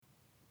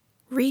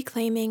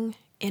Reclaiming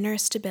Inner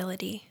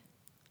Stability,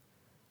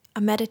 a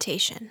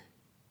meditation.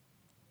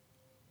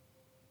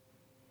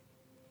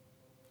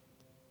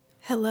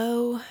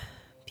 Hello,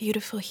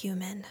 beautiful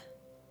human.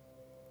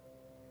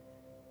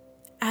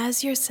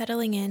 As you're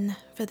settling in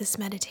for this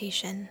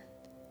meditation,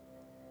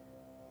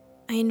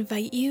 I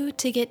invite you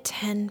to get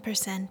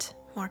 10%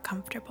 more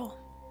comfortable.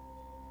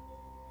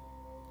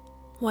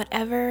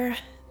 Whatever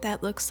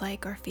that looks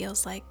like or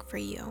feels like for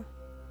you.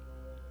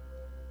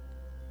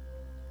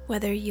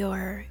 Whether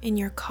you're in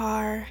your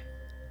car,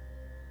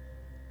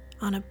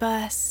 on a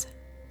bus,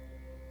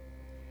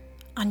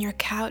 on your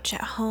couch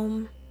at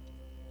home,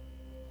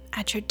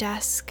 at your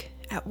desk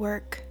at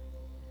work,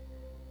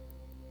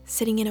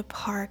 sitting in a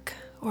park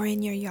or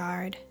in your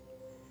yard,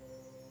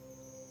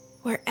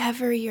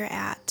 wherever you're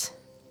at,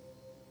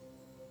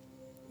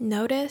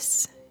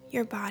 notice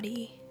your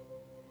body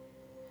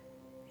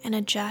and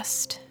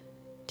adjust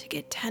to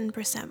get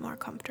 10% more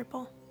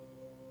comfortable.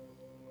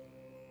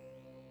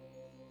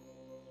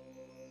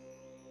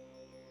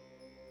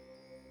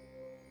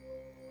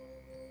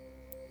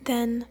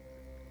 Then,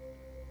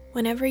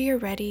 whenever you're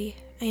ready,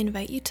 I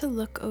invite you to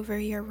look over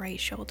your right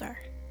shoulder.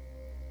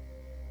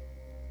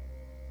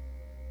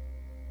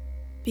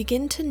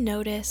 Begin to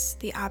notice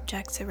the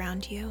objects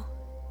around you,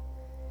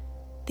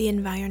 the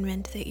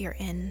environment that you're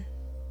in,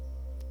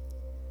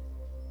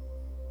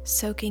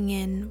 soaking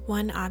in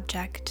one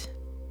object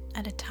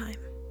at a time.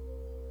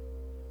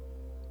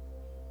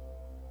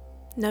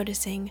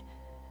 Noticing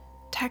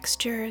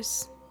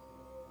textures,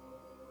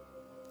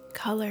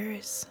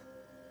 colors,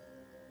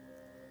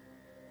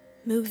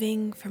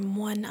 moving from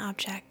one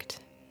object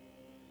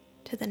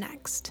to the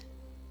next.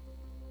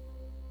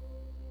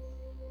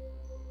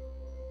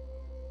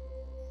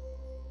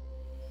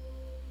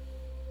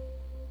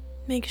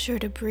 Make sure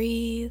to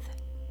breathe,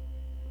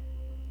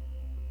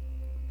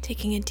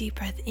 taking a deep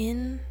breath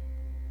in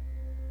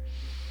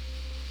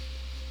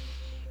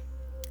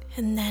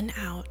and then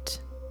out.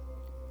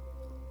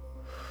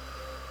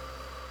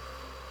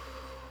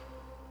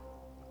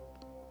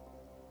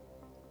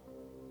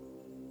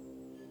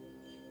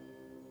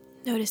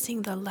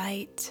 Noticing the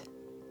light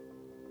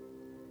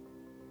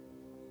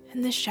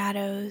and the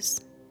shadows,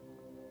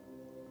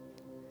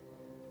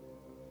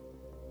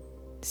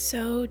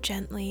 so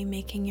gently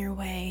making your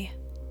way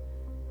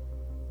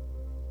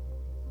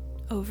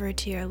over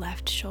to your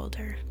left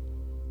shoulder.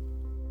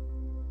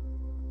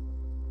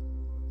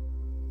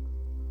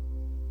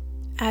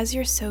 As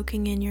you're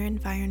soaking in your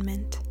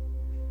environment,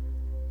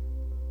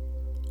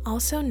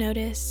 also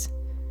notice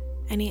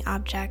any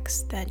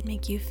objects that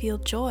make you feel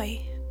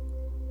joy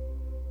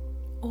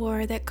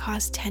or that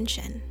cause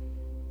tension.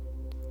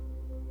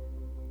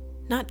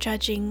 Not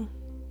judging,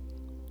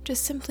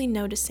 just simply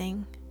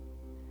noticing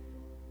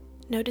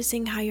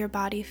how your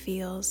body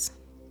feels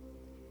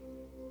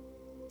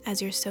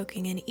as you're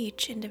soaking in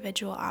each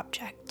individual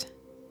object.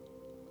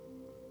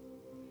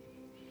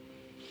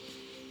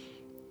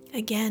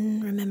 Again,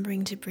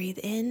 remembering to breathe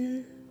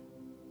in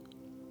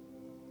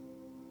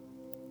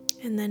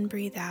and then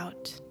breathe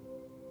out.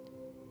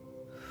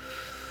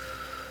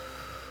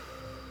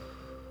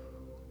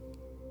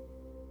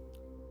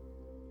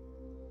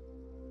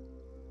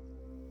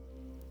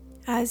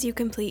 As you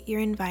complete your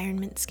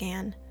environment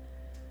scan,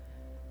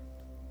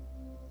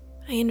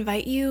 I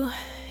invite you,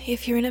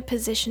 if you're in a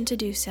position to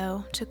do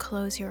so, to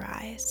close your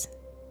eyes.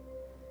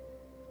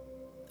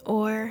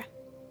 Or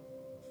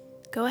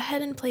go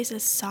ahead and place a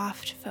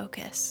soft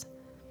focus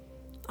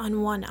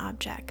on one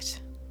object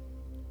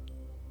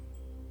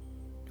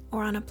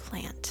or on a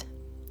plant,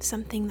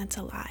 something that's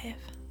alive.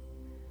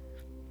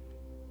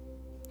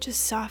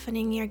 Just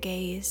softening your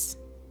gaze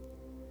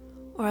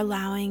or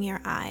allowing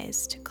your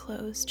eyes to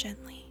close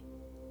gently.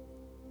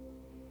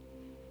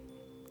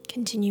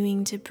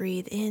 Continuing to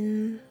breathe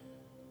in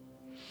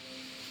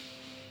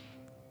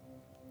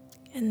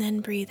and then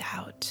breathe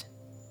out.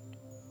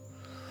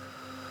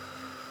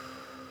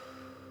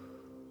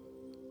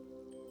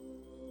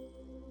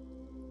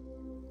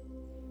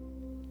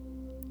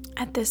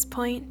 At this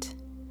point,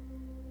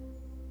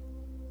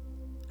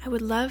 I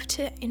would love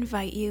to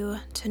invite you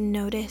to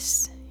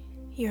notice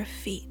your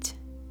feet,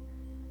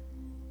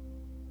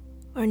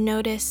 or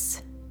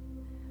notice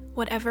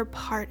whatever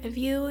part of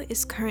you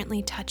is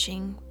currently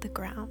touching the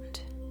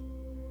ground.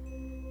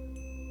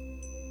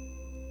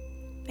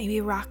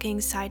 Maybe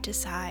rocking side to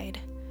side,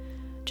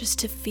 just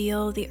to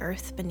feel the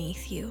earth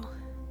beneath you,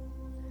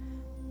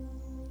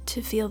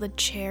 to feel the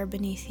chair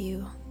beneath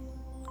you,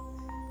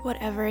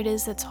 whatever it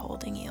is that's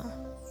holding you.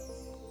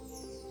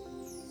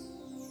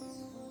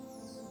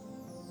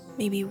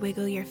 Maybe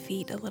wiggle your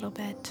feet a little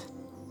bit.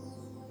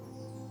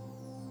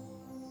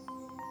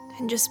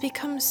 And just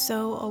become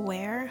so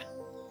aware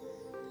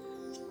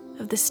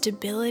of the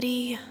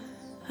stability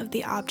of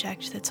the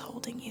object that's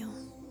holding you.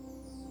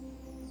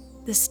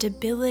 The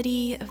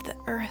stability of the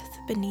earth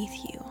beneath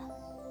you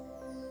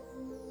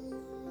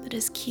that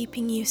is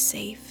keeping you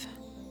safe,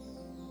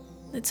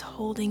 that's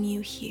holding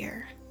you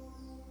here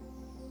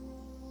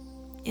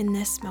in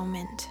this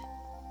moment,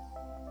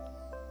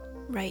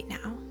 right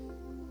now.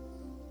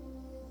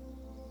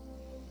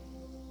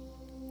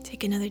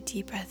 Take another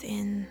deep breath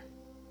in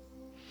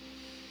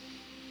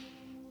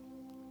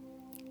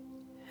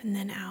and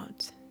then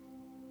out.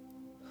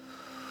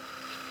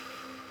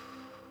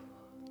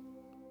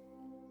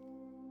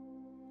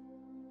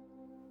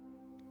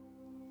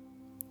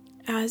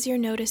 As you're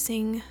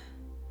noticing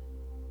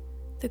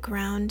the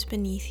ground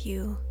beneath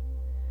you,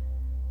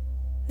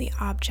 the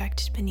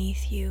object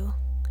beneath you,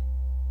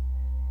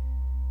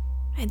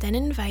 I then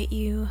invite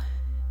you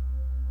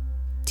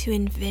to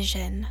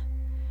envision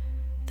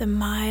the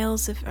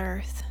miles of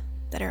earth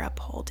that are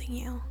upholding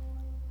you.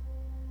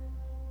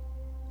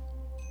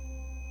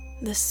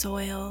 The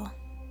soil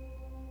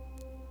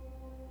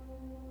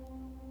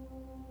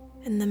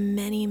and the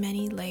many,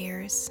 many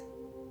layers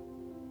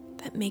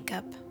that make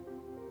up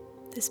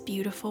this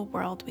beautiful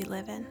world we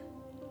live in.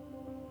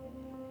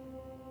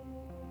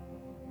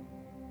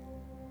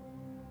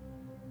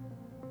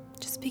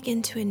 Just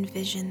begin to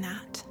envision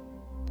that.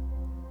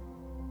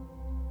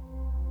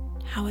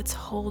 How it's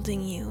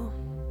holding you.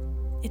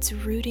 It's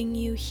rooting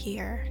you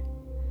here.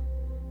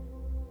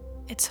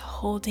 It's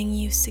holding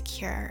you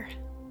secure.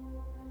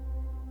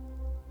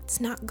 It's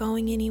not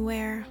going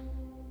anywhere.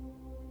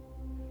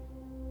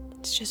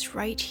 It's just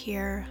right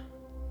here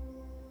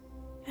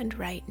and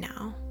right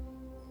now.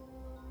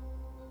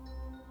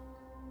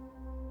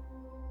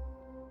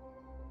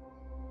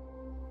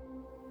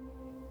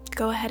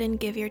 Go ahead and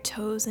give your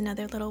toes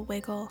another little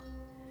wiggle,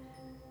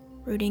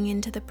 rooting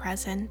into the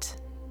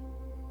present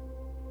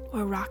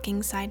or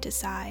rocking side to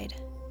side,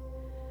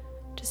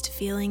 just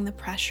feeling the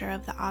pressure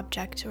of the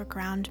object or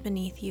ground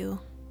beneath you.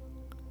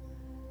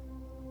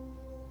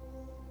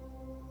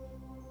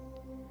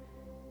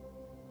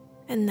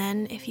 And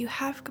then, if you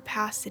have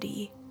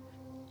capacity,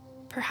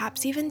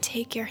 perhaps even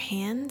take your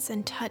hands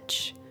and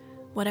touch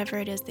whatever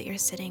it is that you're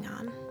sitting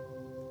on.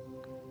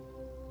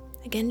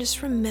 Again,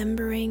 just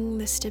remembering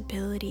the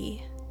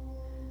stability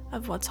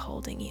of what's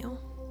holding you.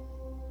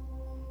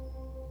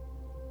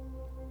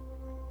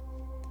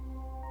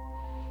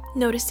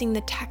 Noticing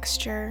the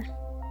texture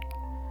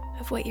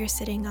of what you're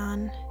sitting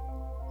on.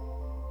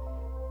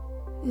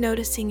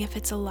 Noticing if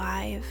it's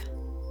alive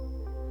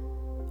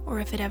or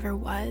if it ever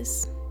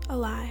was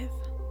alive.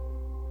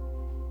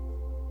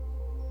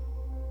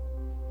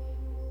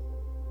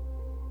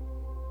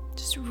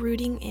 Just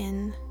rooting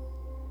in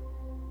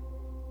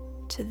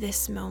to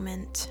this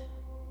moment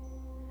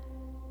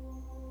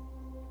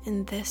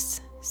and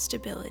this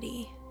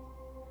stability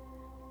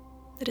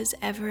that is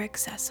ever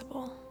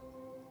accessible.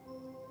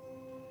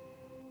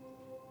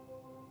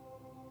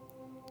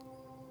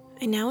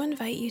 I now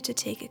invite you to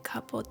take a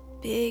couple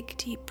big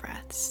deep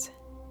breaths,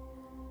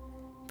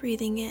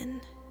 breathing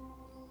in,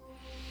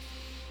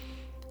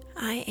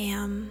 I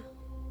am,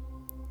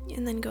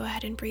 and then go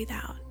ahead and breathe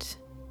out,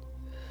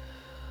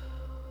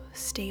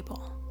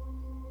 stable.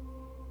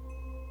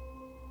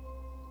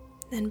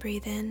 Then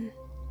breathe in,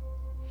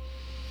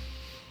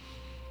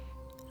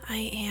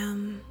 I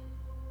am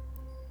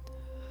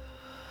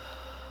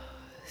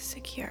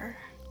secure.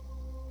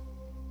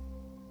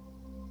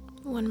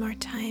 One more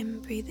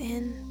time, breathe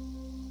in,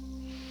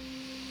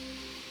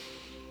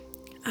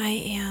 I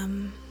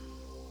am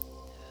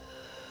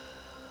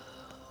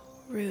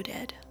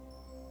rooted.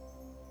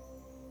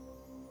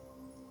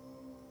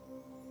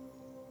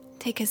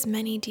 Take as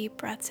many deep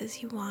breaths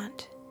as you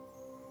want,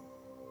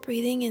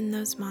 breathing in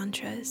those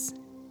mantras.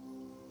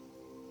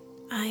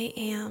 I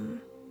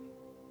am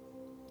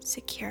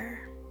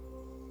secure.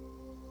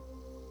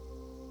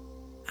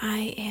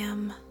 I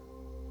am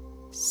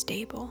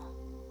stable.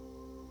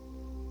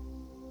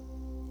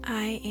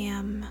 I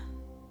am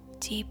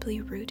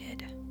deeply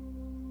rooted.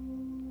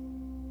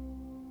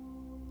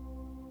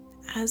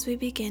 As we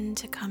begin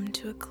to come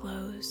to a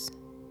close,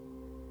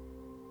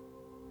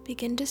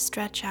 begin to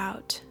stretch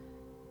out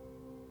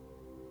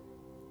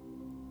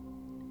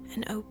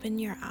and open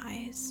your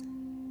eyes.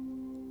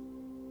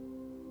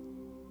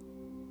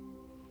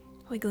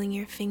 Wiggling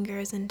your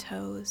fingers and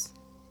toes,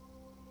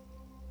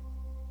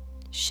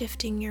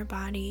 shifting your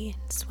body,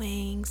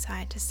 swaying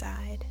side to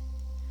side.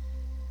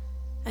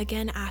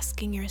 Again,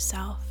 asking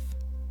yourself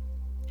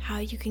how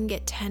you can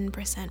get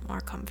 10% more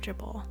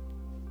comfortable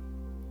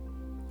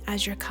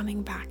as you're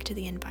coming back to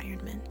the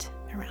environment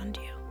around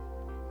you.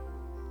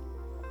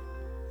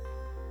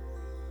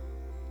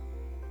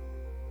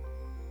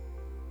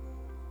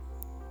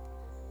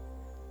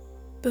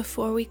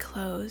 Before we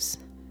close,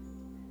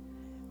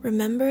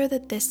 remember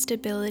that this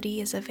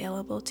stability is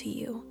available to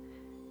you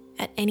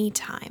at any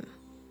time.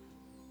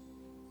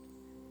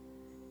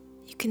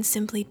 You can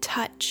simply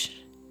touch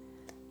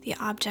the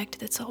object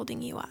that's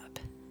holding you up,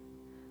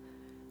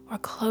 or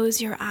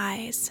close your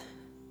eyes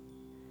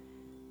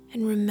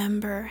and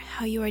remember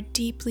how you are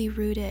deeply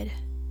rooted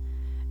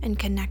and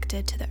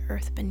connected to the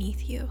earth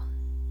beneath you.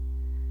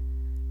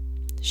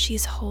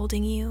 She's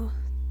holding you,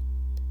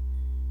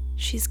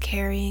 she's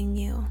carrying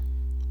you,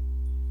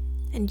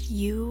 and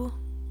you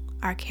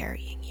are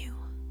carrying you.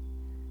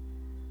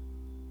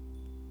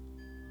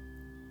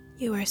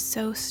 You are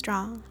so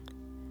strong,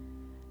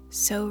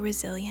 so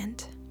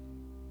resilient.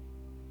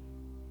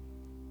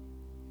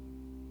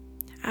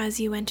 as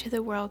you enter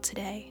the world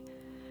today,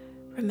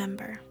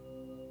 remember,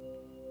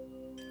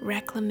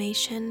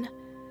 reclamation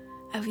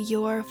of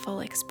your full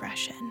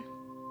expression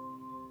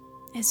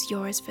is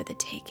yours for the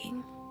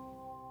taking.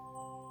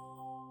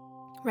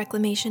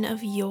 Reclamation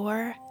of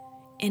your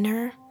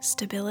inner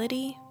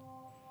stability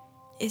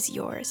is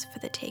yours for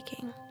the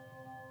taking.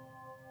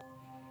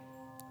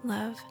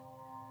 Love,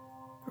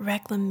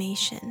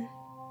 reclamation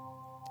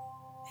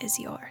is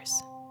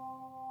yours.